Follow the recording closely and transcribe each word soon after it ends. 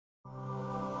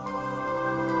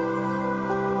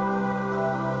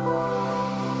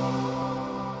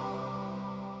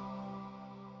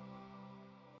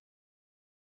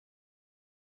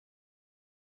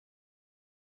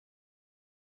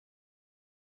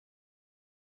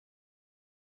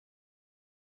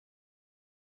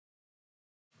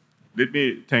Let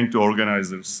me thank the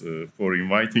organizers for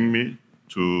inviting me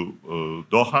to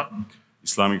Doha,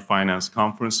 Islamic Finance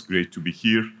Conference. Great to be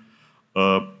here.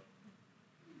 I'm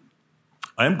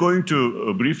going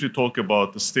to briefly talk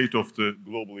about the state of the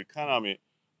global economy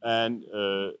and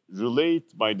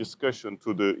relate my discussion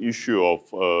to the issue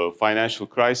of financial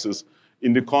crisis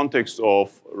in the context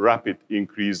of rapid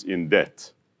increase in debt.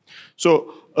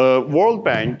 So, World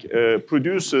Bank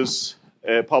produces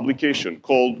a publication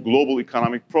called Global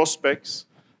Economic Prospects.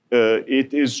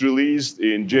 It is released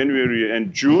in January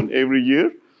and June every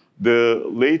year. The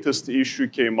latest issue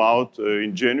came out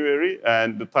in January,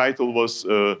 and the title was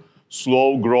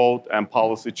Slow Growth and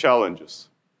Policy Challenges.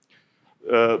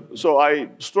 So I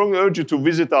strongly urge you to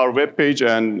visit our webpage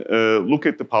and look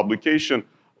at the publication.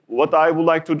 What I would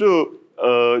like to do,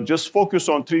 just focus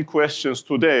on 3 questions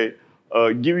today,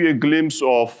 give you a glimpse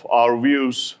of our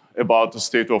views about the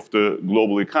state of the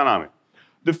global economy.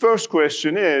 The first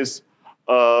question is,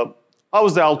 how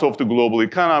is the health of the global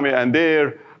economy? And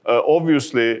there,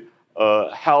 obviously,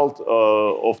 health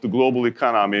of the global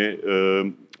economy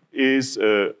is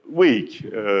weak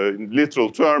in literal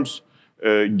terms,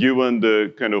 given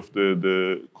the kind of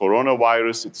the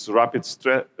coronavirus, its rapid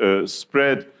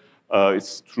spread,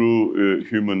 it's true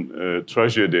human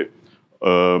tragedy.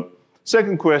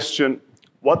 Second question,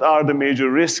 what are the major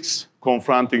risks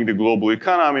confronting the global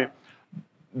economy?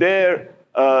 There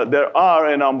are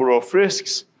a number of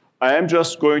risks. I am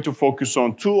just going to focus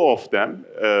on 2 of them.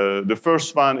 The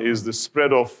first one is the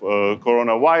spread of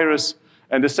coronavirus,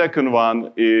 and the second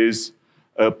one is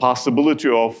a possibility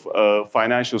of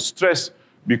financial stress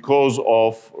because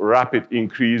of rapid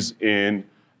increase in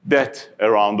debt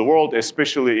around the world,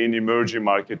 especially in emerging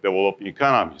market developing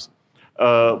economies.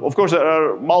 Of course, there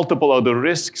are multiple other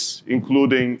risks,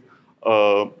 including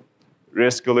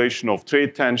re-escalation of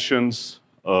trade tensions,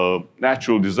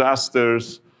 natural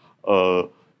disasters,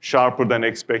 sharper than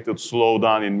expected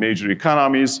slowdown in major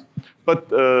economies. But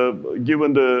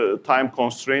given the time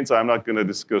constraints, I'm not going to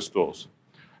discuss those.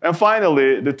 And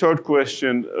finally, the third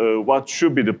question, what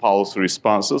should be the policy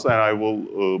responses? And I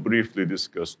will briefly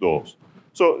discuss those.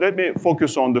 So let me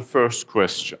focus on the first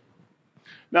question.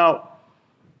 Now,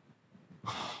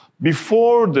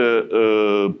 before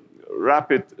the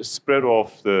rapid spread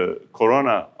of the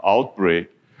corona outbreak,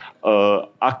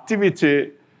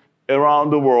 activity around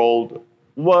the world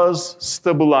was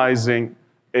stabilizing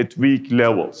at weak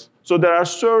levels. So there are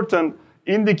certain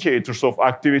indicators of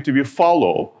activity we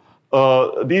follow.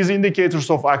 These indicators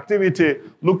of activity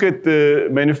look at the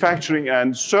manufacturing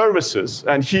and services,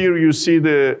 and here you see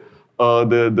the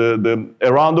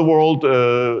around the world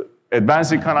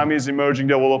advanced economies, emerging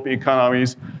developing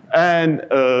economies, and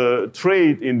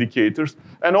trade indicators.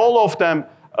 And all of them,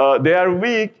 they are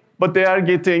weak, but they are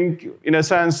getting, in a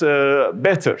sense,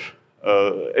 better.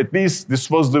 At least this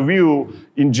was the view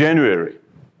in January.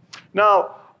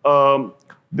 Now,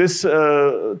 this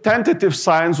tentative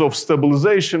signs of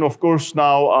stabilization, of course,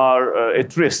 now are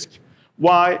at risk.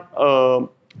 Why?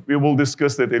 We will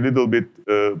discuss that a little bit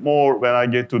more when I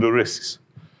get to the risks.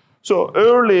 So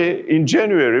early in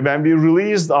January, when we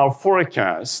released our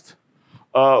forecast,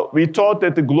 we thought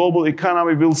that the global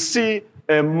economy will see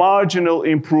a marginal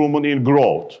improvement in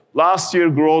growth. Last year,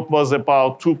 growth was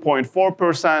about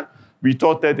 2.4%. We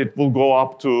thought that it will go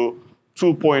up to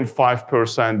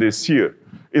 2.5% this year.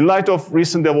 In light of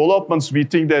recent developments, we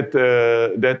think that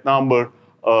that number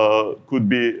could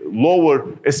be lower,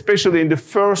 especially in the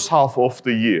first half of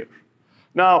the year.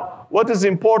 Now, what is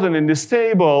important in this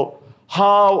table,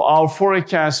 how our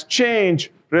forecasts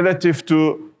change relative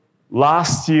to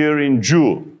last year in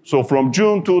June. So from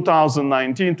June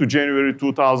 2019 to January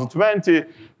 2020,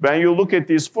 when you look at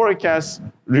these forecast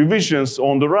revisions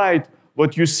on the right,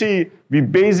 what you see, we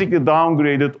basically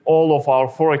downgraded all of our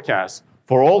forecasts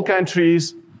for all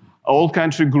countries, all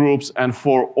country groups, and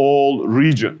for all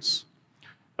regions.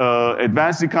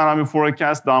 Advanced economy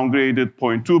forecast downgraded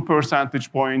 0.2 percentage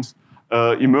points.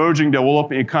 Emerging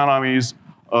developing economies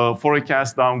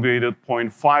forecast downgraded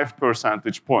 0.5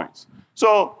 percentage points.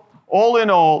 So all in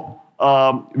all,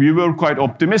 we were quite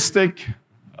optimistic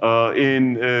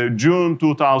in June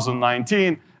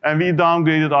 2019, and we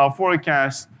downgraded our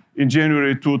forecast in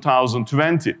January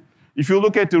 2020. If you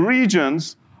look at the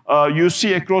regions, you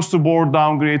see across the board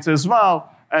downgrades as well.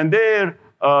 And there,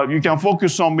 you can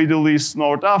focus on Middle East,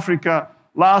 North Africa.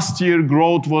 Last year,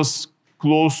 growth was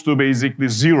close to basically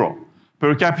 0.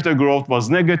 Per capita growth was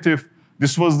negative.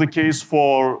 This was the case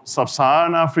for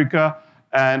Sub-Saharan Africa.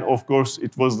 And of course,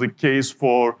 it was the case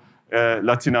for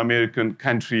Latin American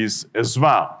countries as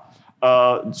well.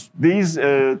 These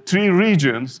 3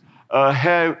 regions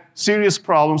have serious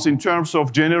problems in terms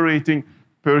of generating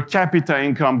per capita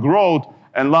income growth,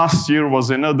 and last year was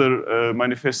another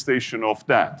manifestation of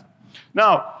that.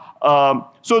 Now,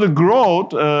 so the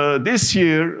growth this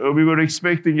year, we were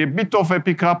expecting a bit of a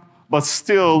pickup, but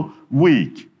still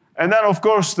weak. And then, of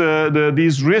course,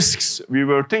 these risks we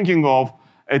were thinking of,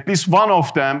 at least one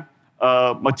of them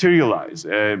materialized,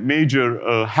 a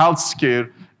major health scare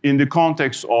in the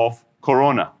context of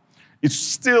Corona. It's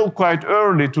still quite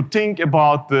early to think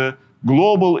about the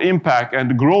global impact and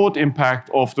the growth impact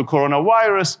of the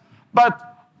coronavirus, but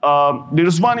there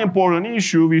is one important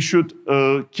issue we should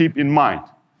keep in mind.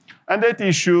 And that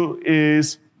issue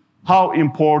is how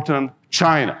important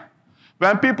China.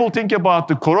 When people think about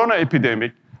the corona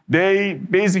epidemic, they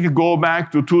basically go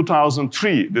back to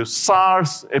 2003, the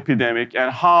SARS epidemic, and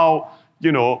how,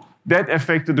 that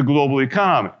affected the global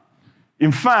economy.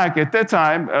 In fact, at that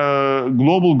time,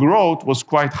 global growth was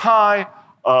quite high.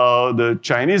 The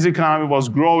Chinese economy was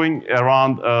growing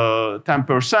around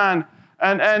 10%,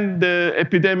 and the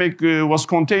epidemic was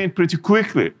contained pretty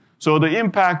quickly. So the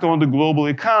impact on the global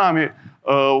economy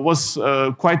was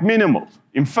quite minimal.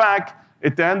 In fact,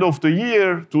 at the end of the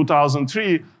year,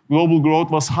 2003, global growth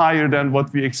was higher than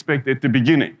what we expected at the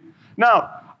beginning. Now,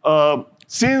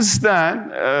 since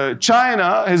then,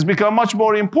 China has become much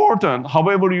more important,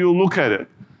 however you look at it.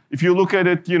 If you look at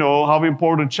it, how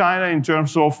important China in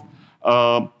terms of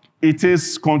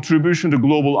its contribution to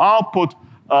global output,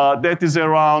 that is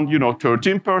around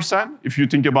 13% if you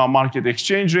think about market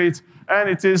exchange rates, and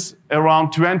it is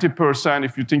around 20%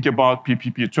 if you think about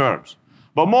PPP terms.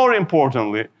 But more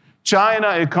importantly, China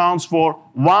accounts for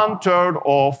 1/3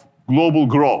 of global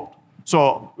growth.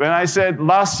 So when I said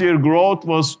last year growth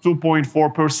was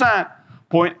 2.4%,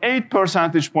 0.8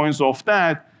 percentage points of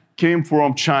that came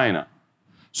from China.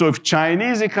 So if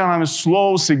Chinese economy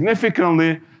slows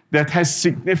significantly, that has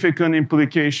significant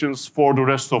implications for the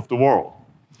rest of the world.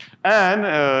 And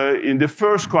in the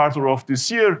first quarter of this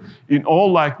year, in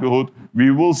all likelihood, we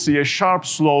will see a sharp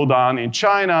slowdown in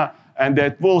China, and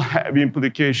that will have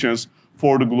implications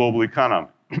for the global economy.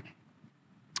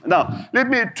 Now, let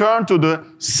me turn to the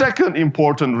second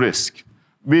important risk,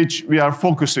 which we are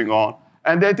focusing on,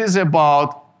 and that is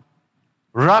about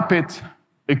rapid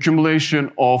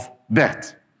accumulation of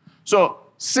debt. So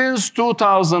since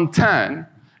 2010,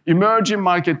 emerging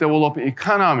market developing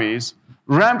economies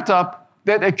ramped up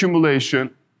debt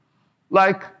accumulation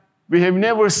like we have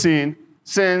never seen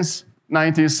since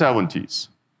 1970s.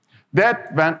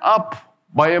 Debt went up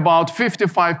by about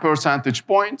 55 percentage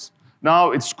points.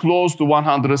 Now it's close to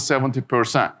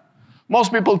 170%.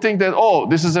 Most people think that,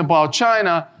 this is about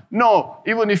China. No,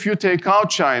 even if you take out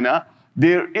China,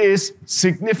 there is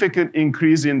significant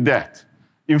increase in debt.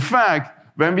 In fact,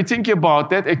 when we think about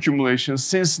debt accumulation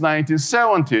since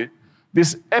 1970,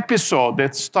 this episode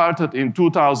that started in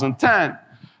 2010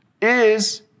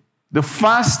 is the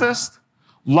fastest,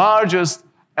 largest,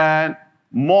 and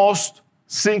most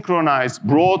synchronized,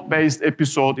 broad-based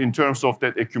episode in terms of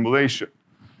debt accumulation.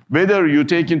 Whether you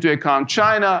take into account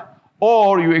China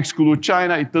or you exclude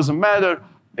China, it doesn't matter.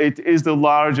 It is the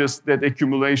largest debt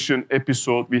accumulation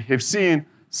episode we have seen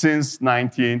since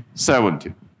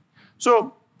 1970.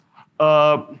 So,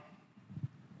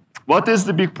 what is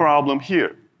the big problem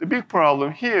here? The big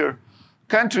problem here,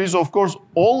 countries, of course,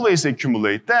 always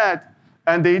accumulate that,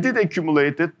 and they did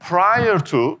accumulate it prior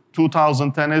to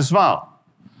 2010 as well.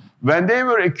 When they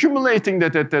were accumulating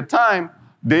that at that time,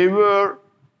 they were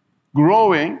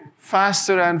growing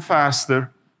faster and faster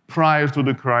prior to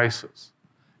the crisis.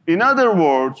 In other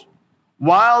words,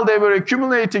 while they were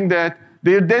accumulating that,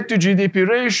 their debt to GDP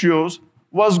ratios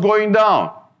was going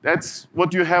down. That's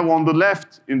what you have on the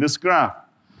left in this graph.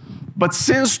 But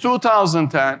since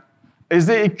 2010, as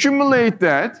they accumulate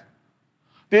that,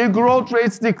 their growth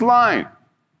rates decline.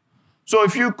 So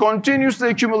if you continuously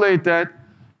accumulate that,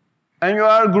 and you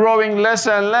are growing less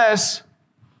and less,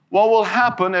 what will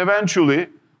happen eventually?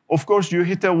 Of course, you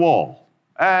hit a wall,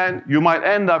 and you might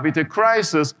end up with a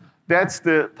crisis. That's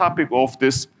the topic of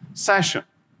this session.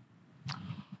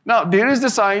 Now, there is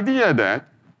this idea that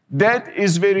debt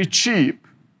is very cheap,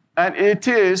 and it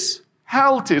is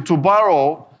healthy to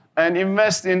borrow and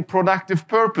invest in productive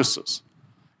purposes.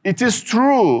 It is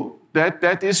true that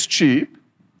that is cheap,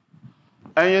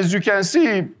 and as you can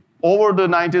see, over the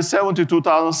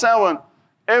 1970-2007,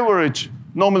 average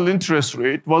nominal interest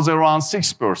rate was around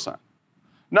 6%.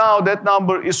 Now that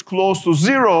number is close to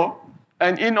zero,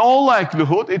 and in all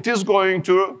likelihood, it is going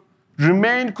to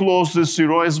remain close to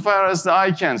zero as far as the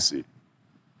eye can see.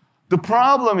 The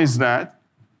problem is that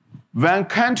when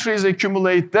countries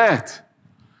accumulate debt,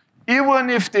 even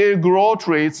if their growth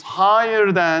rate's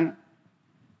higher than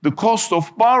the cost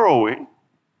of borrowing,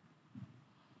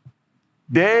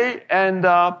 they end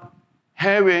up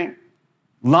having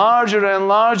larger and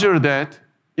larger debt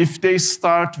if they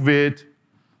start with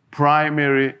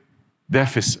primary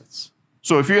deficits.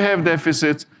 So if you have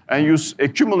deficits and you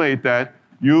accumulate that,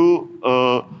 you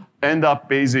end up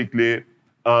basically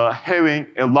having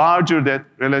a larger debt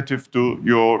relative to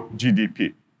your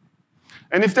GDP.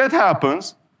 And if that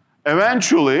happens,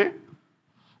 eventually,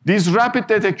 these rapid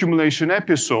debt accumulation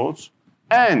episodes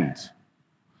end.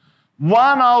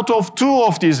 1 out of 2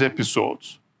 of these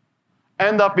episodes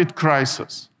end up with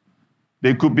crisis.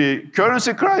 They could be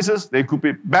currency crisis, they could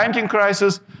be banking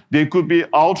crisis, they could be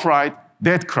outright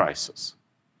debt crisis.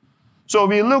 So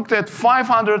we looked at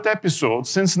 500 episodes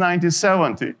since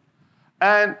 1970,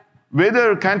 and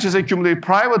whether countries accumulate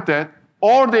private debt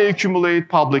or they accumulate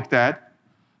public debt,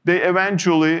 they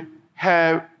eventually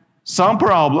have some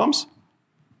problems.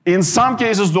 In some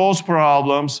cases, those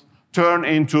problems turn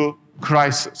into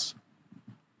crisis.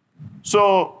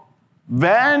 So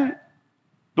when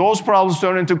those problems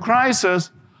turn into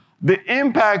crisis, the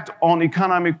impact on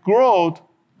economic growth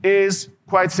is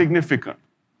quite significant.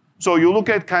 So you look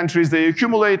at countries, they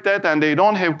accumulate debt and they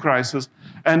don't have crisis,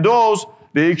 and those,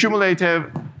 they accumulate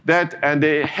debt and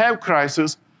they have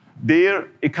crisis, their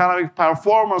economic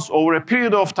performance over a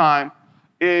period of time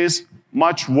is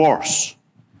much worse.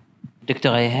 Dr.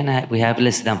 Ayhan, we have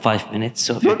less than 5 minutes,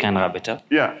 so if you can wrap it up.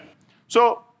 Yeah.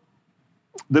 So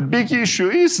the big issue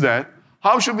is that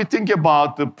how should we think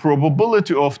about the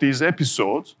probability of these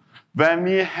episodes when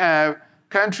we have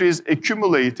countries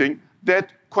accumulating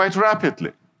debt quite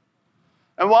rapidly?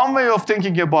 And one way of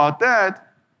thinking about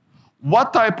that,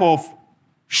 what type of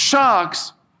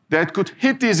shocks that could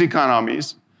hit these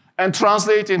economies and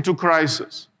translate into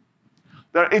crisis?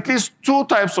 There are at least 2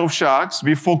 types of shocks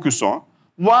we focus on.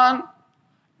 One,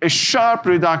 a sharp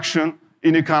reduction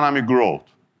in economic growth.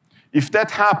 If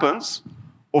that happens,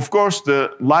 of course,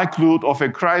 the likelihood of a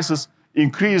crisis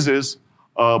increases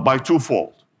by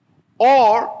 2-fold.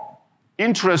 Or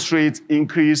interest rates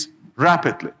increase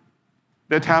rapidly.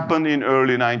 That happened in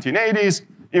early 1980s.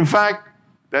 In fact,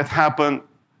 that happened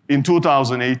in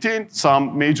 2018.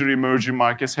 Some major emerging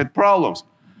markets had problems.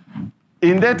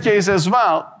 In that case as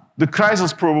well, the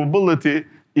crisis probability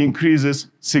increases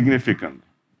significantly.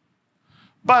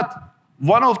 But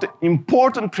one of the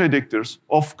important predictors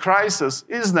of crisis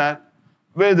is that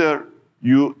whether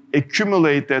you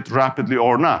accumulate that rapidly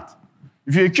or not.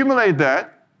 If you accumulate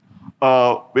that,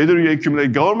 whether you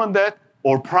accumulate government debt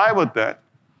or private debt,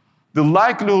 the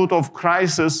likelihood of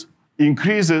crisis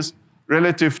increases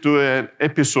relative to an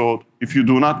episode if you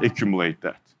do not accumulate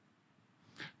that.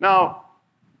 Now,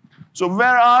 so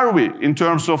where are we in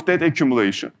terms of debt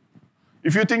accumulation?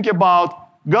 If you think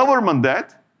about government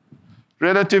debt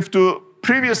relative to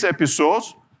previous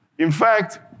episodes, in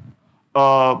fact,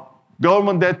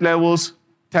 government debt levels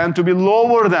tend to be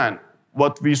lower than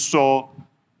what we saw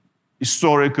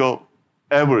historical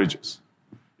averages.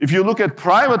 If you look at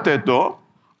private debt, though,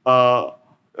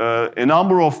 a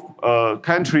number of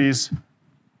countries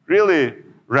really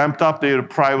ramped up their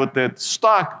private debt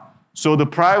stock, so the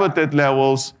private debt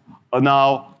levels are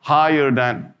now higher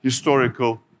than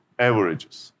historical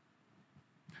averages.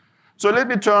 So let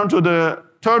me turn to the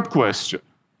third question.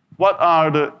 What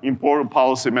are the important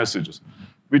policy messages?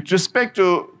 With respect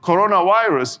to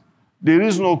coronavirus, there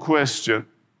is no question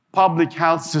public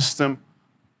health system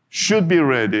should be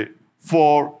ready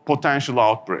for potential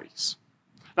outbreaks.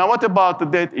 Now, what about the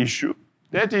debt issue?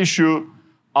 That issue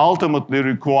ultimately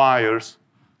requires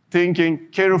thinking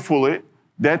carefully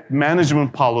debt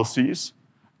management policies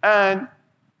and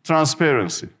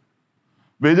transparency.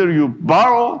 Whether you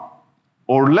borrow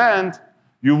or lend,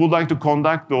 you would like to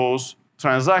conduct those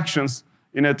transactions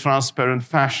in a transparent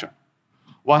fashion.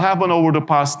 What happened over the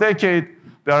past decade,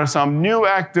 there are some new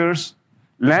actors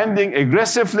lending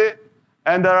aggressively,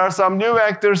 and there are some new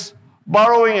actors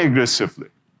borrowing aggressively.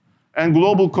 And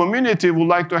global community would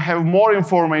like to have more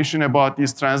information about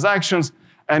these transactions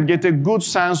and get a good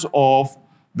sense of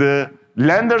the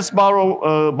lenders'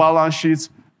 balance sheets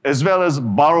as well as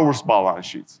borrowers' balance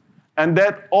sheets. And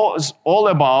that is all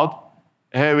about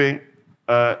having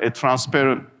a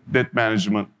transparent debt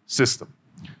management system.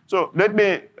 So let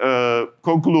me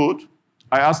conclude.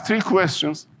 I asked 3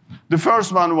 questions. The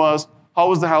first one was,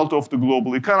 how is the health of the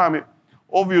global economy?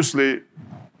 Obviously,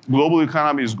 global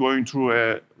economy is going through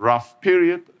a rough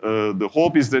period. The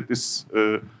hope is that this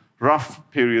rough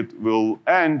period will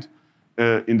end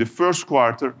in the first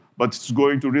quarter, but it's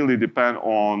going to really depend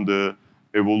on the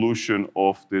evolution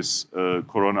of this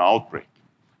corona outbreak.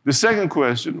 The second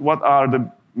question, what are the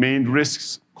main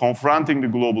risks confronting the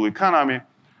global economy?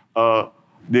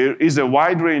 There is a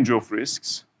wide range of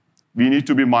risks. we need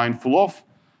to be mindful of.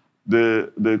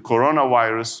 The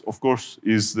coronavirus, of course,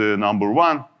 is the number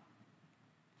one.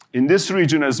 In this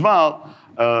region as well,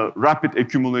 rapid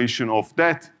accumulation of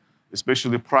debt,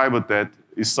 especially private debt,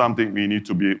 is something we need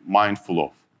to be mindful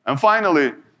of. And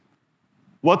finally,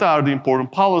 what are the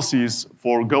important policies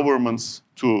for governments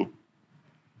to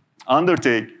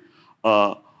undertake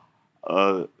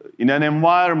in an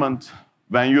environment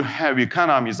when you have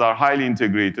economies are highly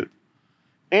integrated?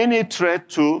 Any threat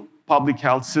to public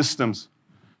health systems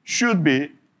should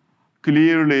be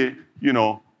clearly,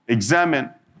 examined,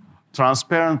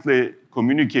 transparently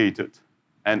communicated,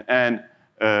 and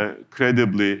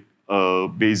credibly,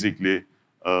 basically,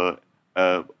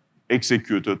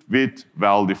 executed with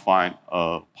well-defined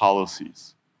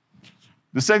policies.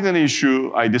 The second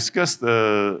issue, I discussed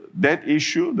the debt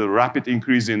issue, the rapid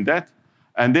increase in debt,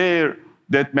 and their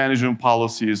debt management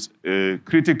policy is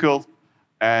critical.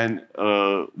 And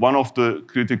one of the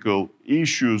critical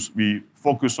issues we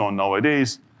focus on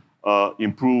nowadays,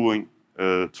 improving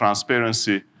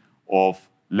transparency of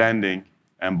lending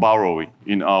and borrowing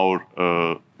in our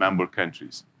member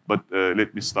countries. But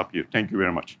let me stop here. Thank you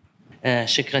very much.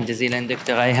 شكرا جزيلا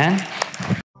دكتور أيهان.